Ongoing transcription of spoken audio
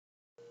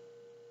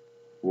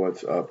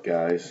What's up,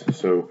 guys?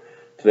 So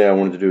today I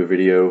wanted to do a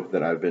video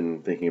that I've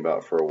been thinking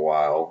about for a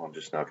while. I'm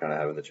just now kind of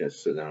having the chance to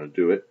sit down and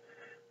do it.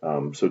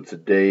 So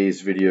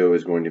today's video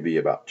is going to be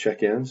about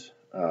check-ins.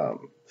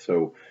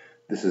 So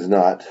this is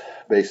not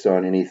based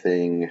on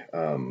anything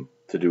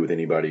to do with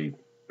anybody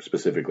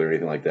specifically or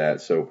anything like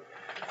that. So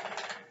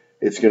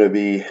it's going to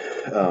be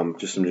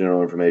just some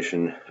general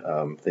information,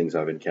 things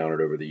I've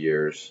encountered over the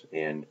years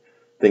and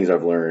things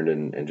I've learned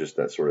and just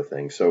that sort of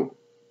thing. So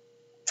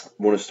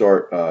I want to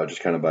start just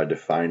kind of by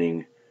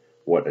defining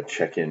what a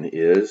check-in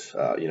is,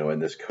 in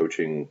this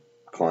coaching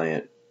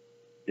client,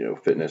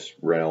 fitness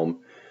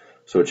realm.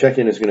 So a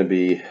check-in is going to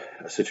be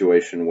a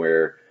situation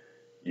where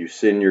you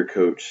send your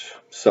coach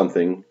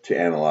something to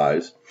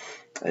analyze,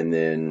 and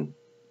then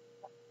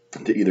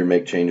to either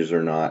make changes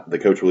or not. The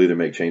coach will either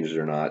make changes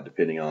or not,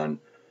 depending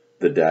on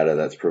the data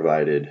that's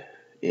provided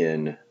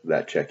in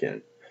that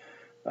check-in.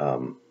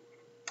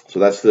 So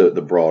that's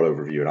the broad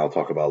overview, and I'll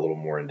talk about a little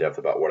more in depth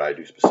about what I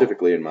do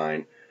specifically in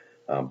mine,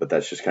 but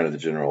that's just kind of the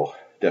general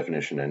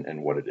definition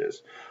and what it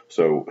is.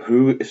 So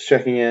who is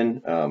checking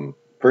in?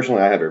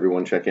 Personally, I have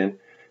everyone check in.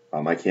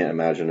 I can't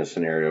imagine a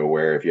scenario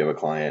where if you have a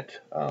client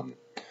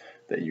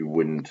that you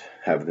wouldn't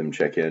have them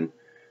check in.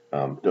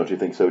 Don't you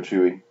think so,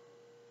 Chewy?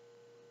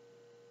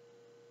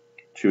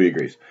 Chewy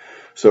agrees.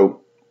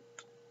 So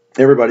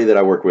everybody that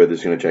I work with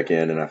is going to check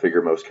in, and I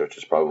figure most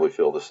coaches probably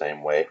feel the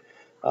same way.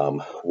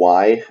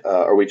 Why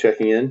are we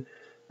checking in?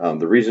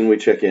 The reason we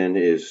check in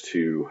is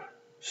to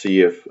see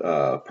if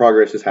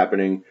progress is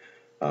happening,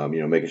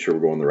 making sure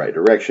we're going the right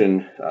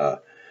direction,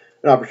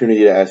 an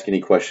opportunity to ask any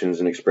questions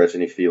and express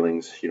any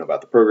feelings, about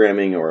the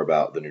programming or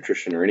about the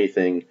nutrition or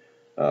anything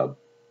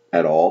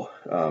at all.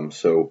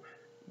 So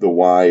the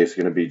why is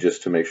going to be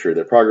just to make sure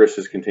that progress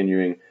is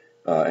continuing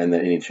and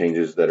that any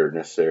changes that are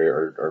necessary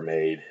are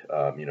made,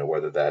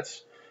 whether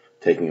that's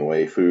taking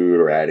away food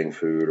or adding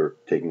food, or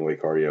taking away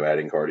cardio,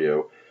 adding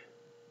cardio,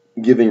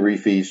 giving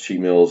refeeds, cheat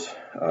meals,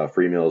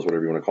 free meals,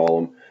 whatever you want to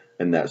call them,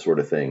 and that sort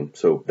of thing.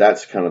 So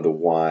that's kind of the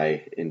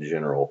why in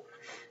general.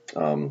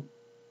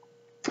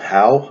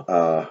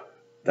 How?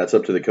 That's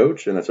up to the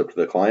coach and that's up to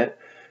the client.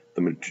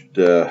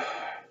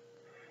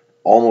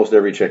 Almost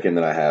every check-in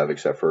that I have,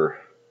 except for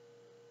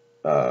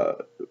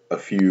a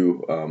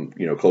few,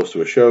 close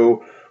to a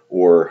show,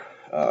 or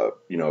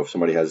if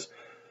somebody has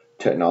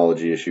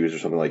technology issues or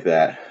something like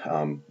that,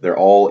 they're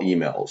all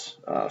emails.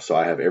 So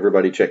I have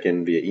everybody check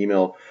in via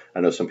email. I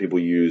know some people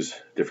use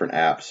different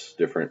apps,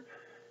 different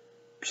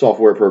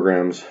software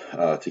programs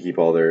to keep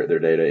all their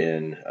data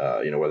in,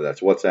 whether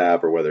that's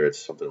WhatsApp or whether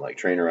it's something like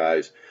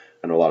Trainerize.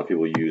 I know a lot of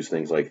people use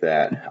things like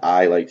that.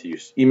 I like to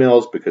use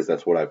emails because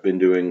that's what I've been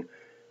doing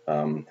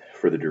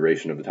for the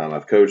duration of the time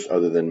I've coached,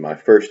 other than my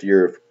first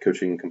year of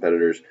coaching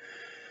competitors,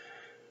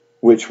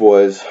 which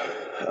was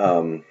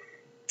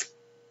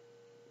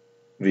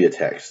via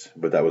text,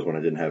 but that was when I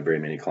didn't have very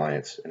many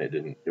clients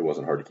and it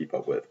wasn't hard to keep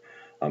up with.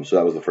 So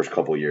that was the first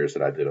couple of years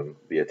that I did them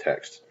via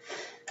text.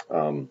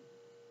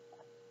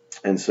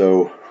 And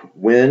so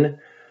when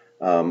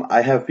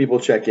I have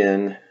people check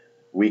in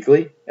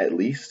weekly, at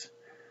least,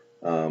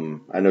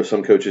 I know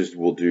some coaches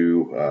will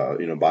do,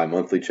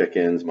 bi-monthly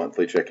check-ins,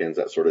 monthly check-ins,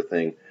 that sort of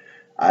thing.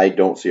 I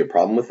don't see a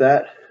problem with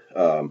that,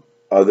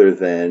 other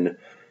than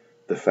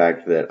the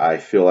fact that I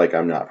feel like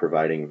I'm not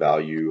providing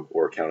value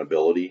or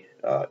accountability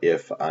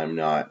if I'm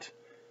not,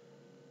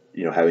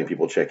 having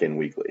people check in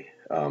weekly.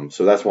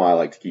 So that's why I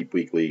like to keep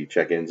weekly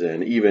check-ins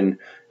in, even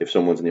if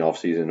someone's in the off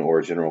season or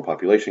a general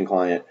population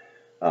client.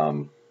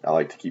 I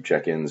like to keep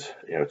check-ins,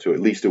 to at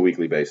least a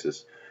weekly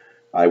basis.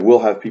 I will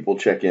have people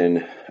check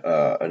in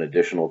an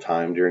additional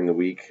time during the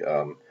week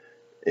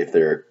if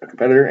they're a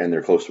competitor and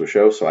they're close to a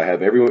show. So I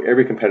have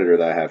every competitor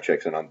that I have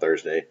checks in on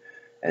Thursday,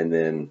 and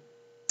then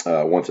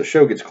once a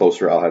show gets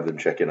closer, I'll have them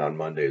check in on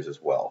Mondays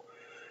as well.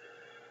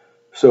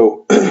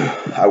 So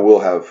I will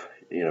have,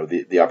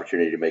 the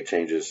opportunity to make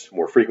changes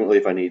more frequently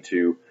if I need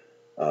to,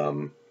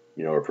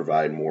 or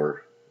provide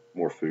more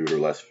food or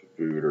less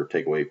food, or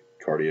take away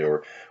cardio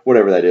or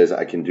whatever that is.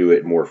 I can do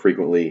it more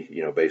frequently,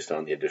 based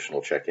on the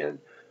additional check-in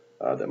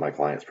that my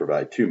clients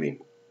provide to me.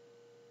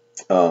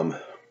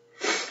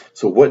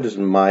 So what does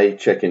my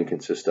check-in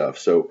consist of?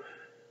 So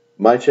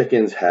my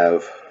check-ins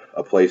have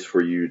a place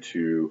for you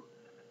to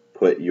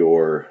put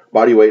your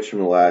body weights from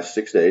the last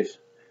 6 days,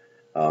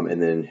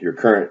 and then your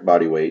current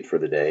body weight for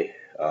the day,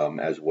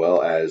 as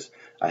well as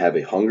I have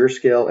a hunger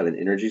scale and an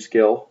energy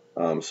scale.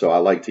 So I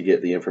like to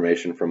get the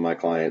information from my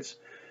clients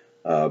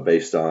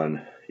based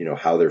on,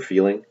 how they're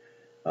feeling.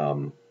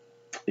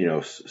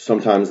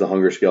 Sometimes the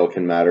hunger scale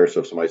can matter.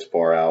 So if somebody's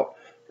far out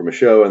from a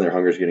show and their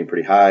hunger is getting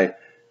pretty high,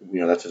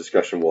 that's a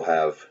discussion we'll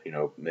have.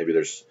 Maybe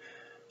there's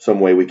some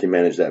way we can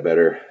manage that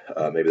better.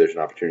 Maybe there's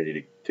an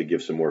opportunity to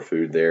give some more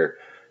food there.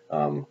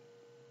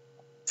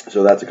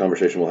 So that's a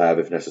conversation we'll have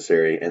if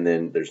necessary. And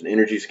then there's an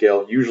energy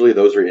scale. Usually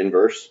those are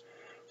inverse.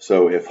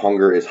 So if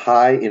hunger is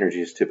high,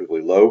 energy is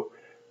typically low.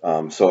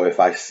 So if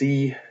I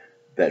see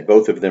that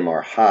both of them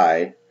are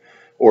high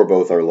or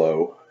both are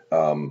low,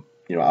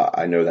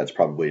 I know that's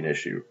probably an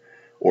issue.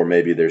 or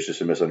maybe there's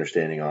just a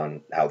misunderstanding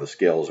on how the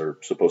scales are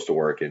supposed to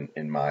work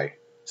in my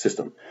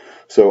system.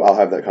 So I'll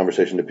have that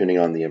conversation depending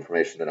on the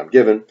information that I'm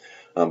given.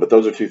 But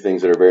those are two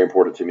things that are very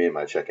important to me in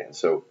my check-in.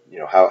 So,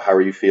 how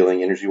are you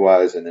feeling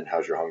energy-wise, and then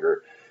how's your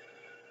hunger?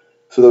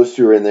 So those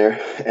two are in there.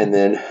 And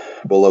then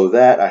below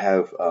that, I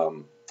have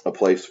a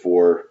place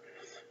for,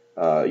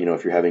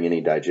 if you're having any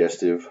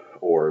digestive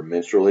or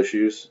menstrual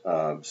issues.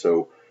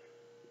 So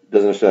it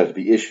doesn't necessarily have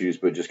to be issues,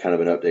 but just kind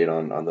of an update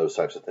on those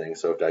types of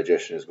things. So if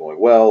digestion is going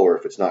well, or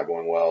if it's not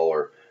going well,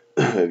 or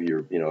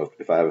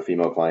if I have a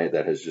female client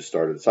that has just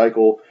started the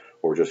cycle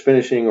or just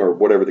finishing, or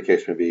whatever the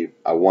case may be,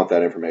 I want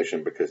that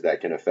information because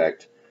that can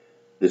affect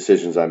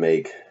decisions I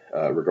make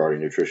regarding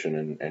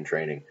nutrition and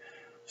training.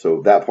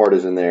 So that part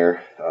is in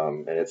there,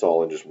 and it's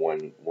all in just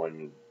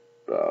one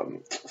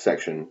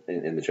section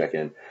in the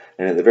check-in.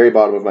 And at the very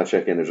bottom of my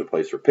check-in, there's a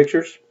place for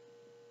pictures.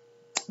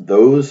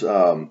 Those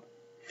are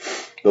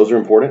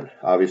important,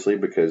 obviously,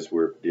 because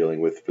we're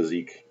dealing with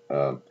physique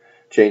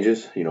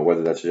changes.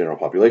 Whether that's a general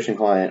population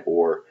client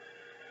or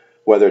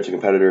whether it's a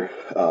competitor,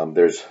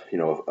 there's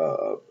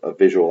a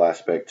visual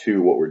aspect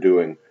to what we're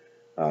doing,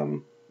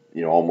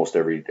 almost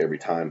every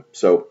time.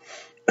 So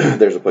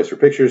there's a place for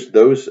pictures.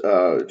 Those,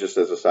 just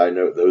as a side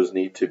note, those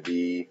need to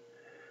be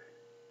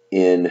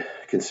in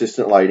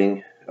consistent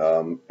lighting,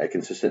 at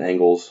consistent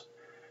angles,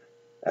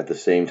 at the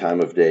same time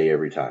of day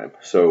every time.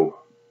 So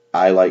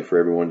I like for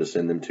everyone to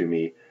send them to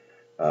me,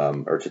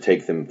 or to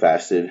take them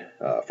fasted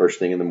first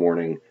thing in the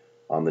morning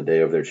on the day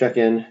of their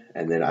check-in,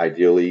 and then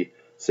ideally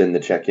send the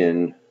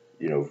check-in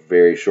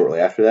very shortly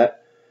after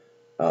that.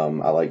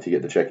 I like to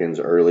get the check-ins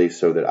early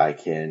so that I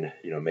can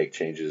make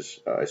changes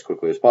as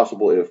quickly as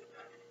possible if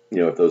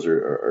those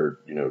are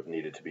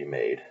needed to be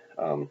made.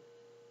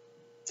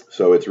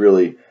 So it's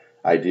really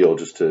ideal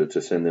just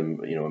to send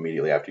them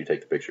immediately after you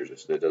take the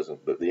pictures.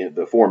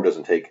 The form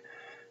doesn't take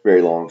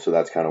very long, so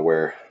that's kind of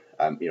where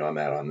I'm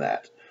at on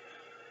that.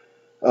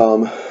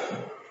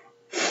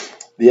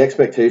 The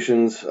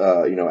expectations,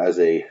 as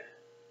a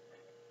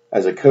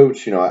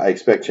coach, I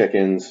expect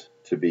check-ins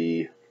to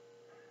be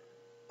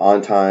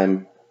on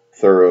time,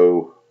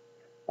 thorough,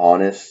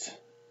 honest,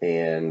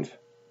 and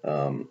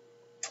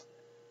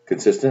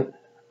consistent.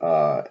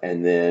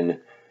 And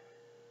then,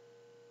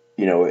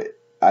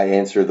 I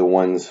answer the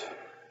ones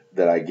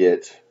that I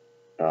get.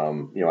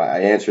 I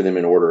answer them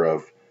in order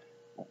of,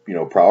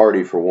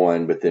 priority for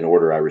one, but then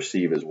order I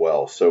receive as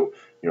well. So,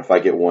 if I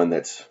get one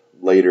that's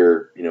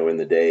later, in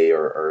the day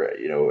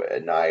or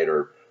at night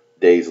or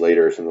days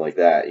later or something like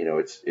that,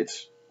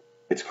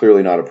 it's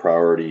clearly not a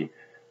priority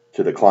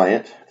to the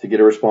client to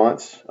get a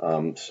response.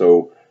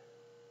 So,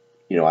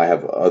 I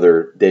have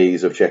other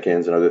days of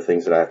check-ins and other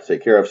things that I have to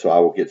take care of. So I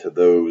will get to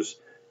those,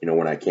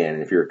 when I can.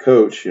 And if you're a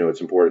coach,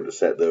 it's important to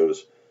set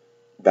those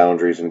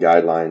boundaries and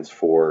guidelines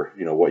for,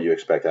 what you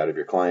expect out of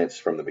your clients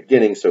from the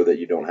beginning, so that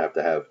you don't have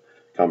to have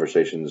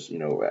conversations,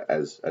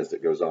 as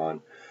it goes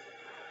on.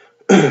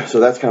 So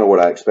that's kind of what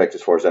I expect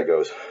as far as that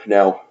goes.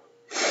 Now,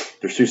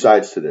 there's two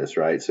sides to this,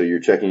 right? So you're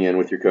checking in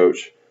with your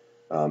coach,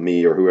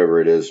 me or whoever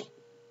it is.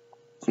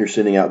 You're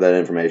sending out that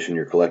information.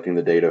 You're collecting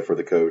the data for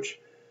the coach,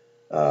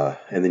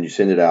 and then you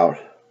send it out.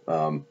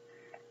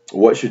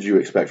 What should you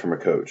expect from a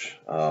coach?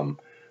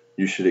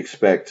 You should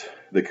expect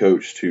the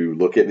coach to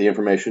look at the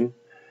information,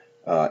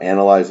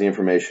 analyze the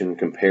information,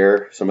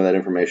 compare some of that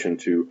information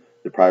to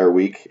the prior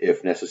week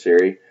if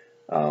necessary.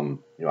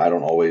 I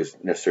don't always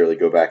necessarily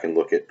go back and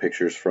look at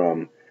pictures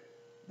from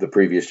the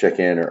previous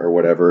check-in or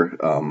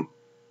whatever,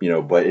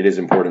 but it is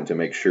important to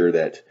make sure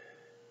that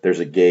there's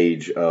a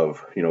gauge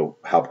of,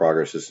 how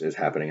progress is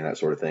happening and that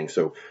sort of thing.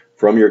 So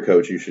from your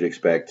coach, you should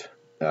expect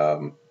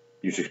them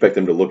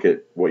to look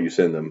at what you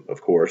send them,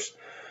 of course.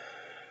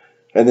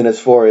 And then as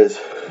far as,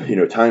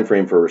 time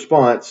frame for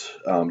response,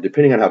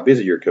 depending on how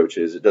busy your coach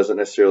is, it doesn't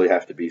necessarily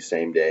have to be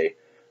same day.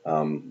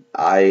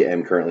 I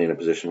am currently in a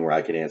position where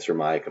I can answer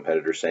my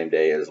competitors same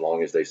day, as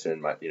long as they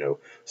send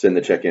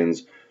the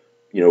check-ins,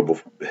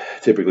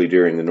 typically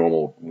during the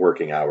normal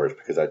working hours,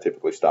 because I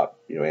typically stop,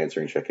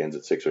 answering check-ins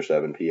at 6 or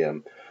 7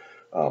 p.m.,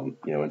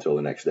 until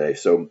the next day.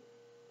 So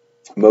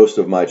most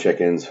of my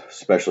check-ins,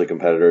 especially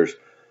competitors,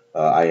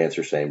 I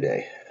answer same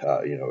day,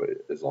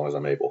 as long as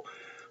I'm able.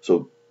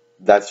 So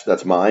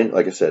that's mine.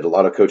 Like I said, a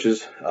lot of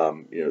coaches,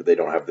 they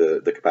don't have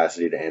the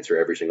capacity to answer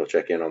every single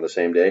check-in on the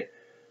same day.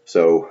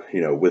 So,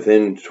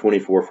 within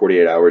 24,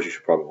 48 hours, you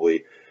should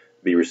probably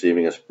be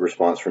receiving a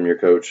response from your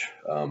coach.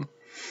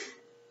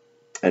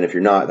 And if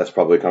you're not, that's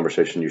probably a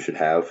conversation you should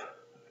have,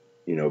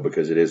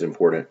 because it is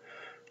important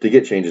to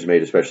get changes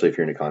made, especially if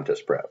you're in a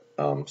contest prep.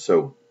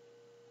 So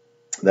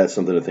that's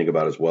something to think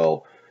about as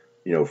well.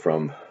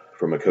 From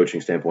a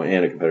coaching standpoint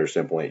and a competitor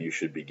standpoint, you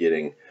should be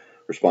getting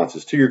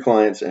responses to your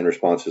clients and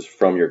responses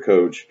from your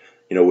coach,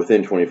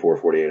 within 24,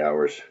 48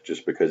 hours,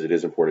 just because it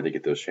is important to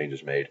get those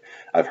changes made.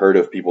 I've heard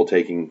of people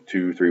taking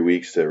 2-3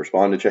 weeks to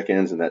respond to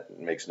check-ins, and that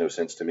makes no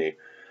sense to me,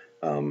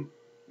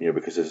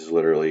 because this is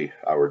literally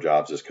our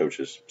jobs as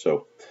coaches.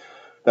 So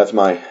that's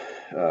my,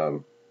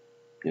 2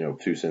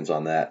 cents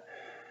on that.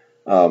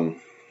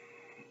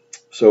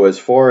 So as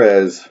far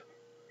as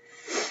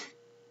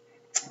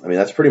I mean,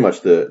 that's pretty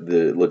much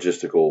the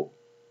logistical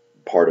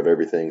part of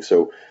everything.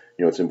 So,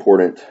 it's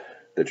important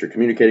that you're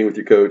communicating with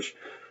your coach,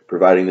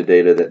 providing the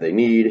data that they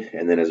need,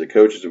 and then as a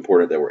coach, it's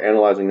important that we're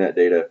analyzing that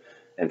data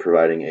and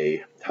providing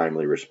a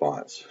timely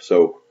response.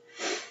 So,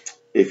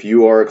 if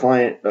you are a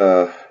client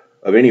of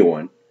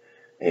anyone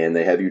and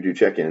they have you do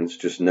check-ins,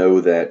 just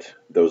know that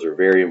those are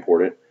very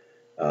important.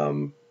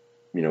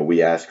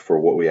 We ask for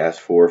what we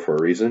ask for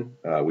a reason.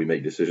 We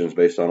make decisions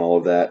based on all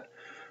of that.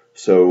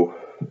 So,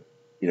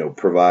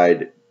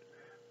 provide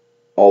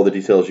all the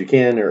details you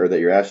can or that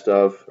you're asked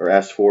of or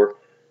asked for.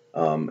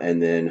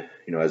 And then,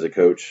 as a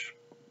coach,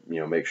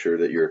 make sure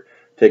that you're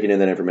taking in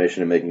that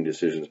information and making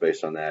decisions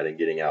based on that and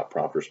getting out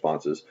prompt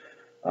responses.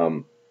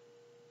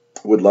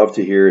 Would love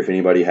to hear if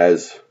anybody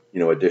has,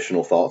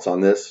 additional thoughts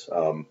on this.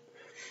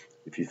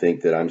 If you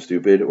think that I'm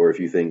stupid or if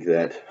you think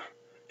that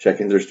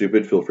check-ins are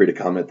stupid, feel free to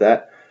comment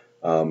that.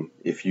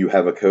 If you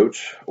have a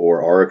coach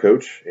or are a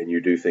coach and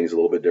you do things a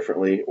little bit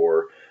differently,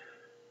 or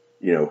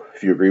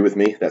if you agree with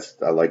me,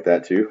 I like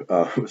that too.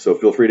 So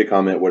feel free to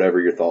comment whatever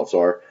your thoughts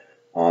are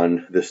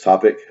on this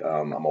topic.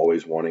 I'm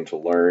always wanting to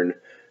learn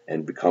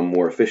and become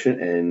more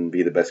efficient and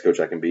be the best coach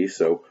I can be.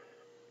 So,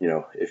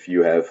 if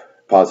you have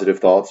positive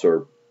thoughts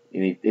or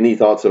any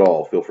thoughts at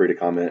all, feel free to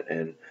comment,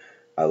 and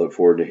I look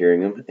forward to hearing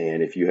them.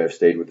 And if you have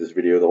stayed with this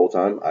video the whole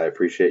time, I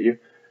appreciate you.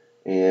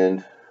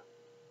 And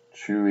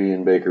Chewy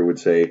and Baker would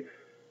say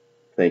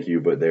thank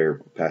you, but they're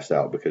passed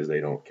out because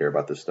they don't care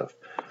about this stuff.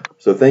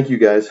 So thank you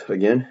guys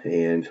again,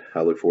 and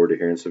I look forward to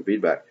hearing some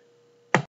feedback.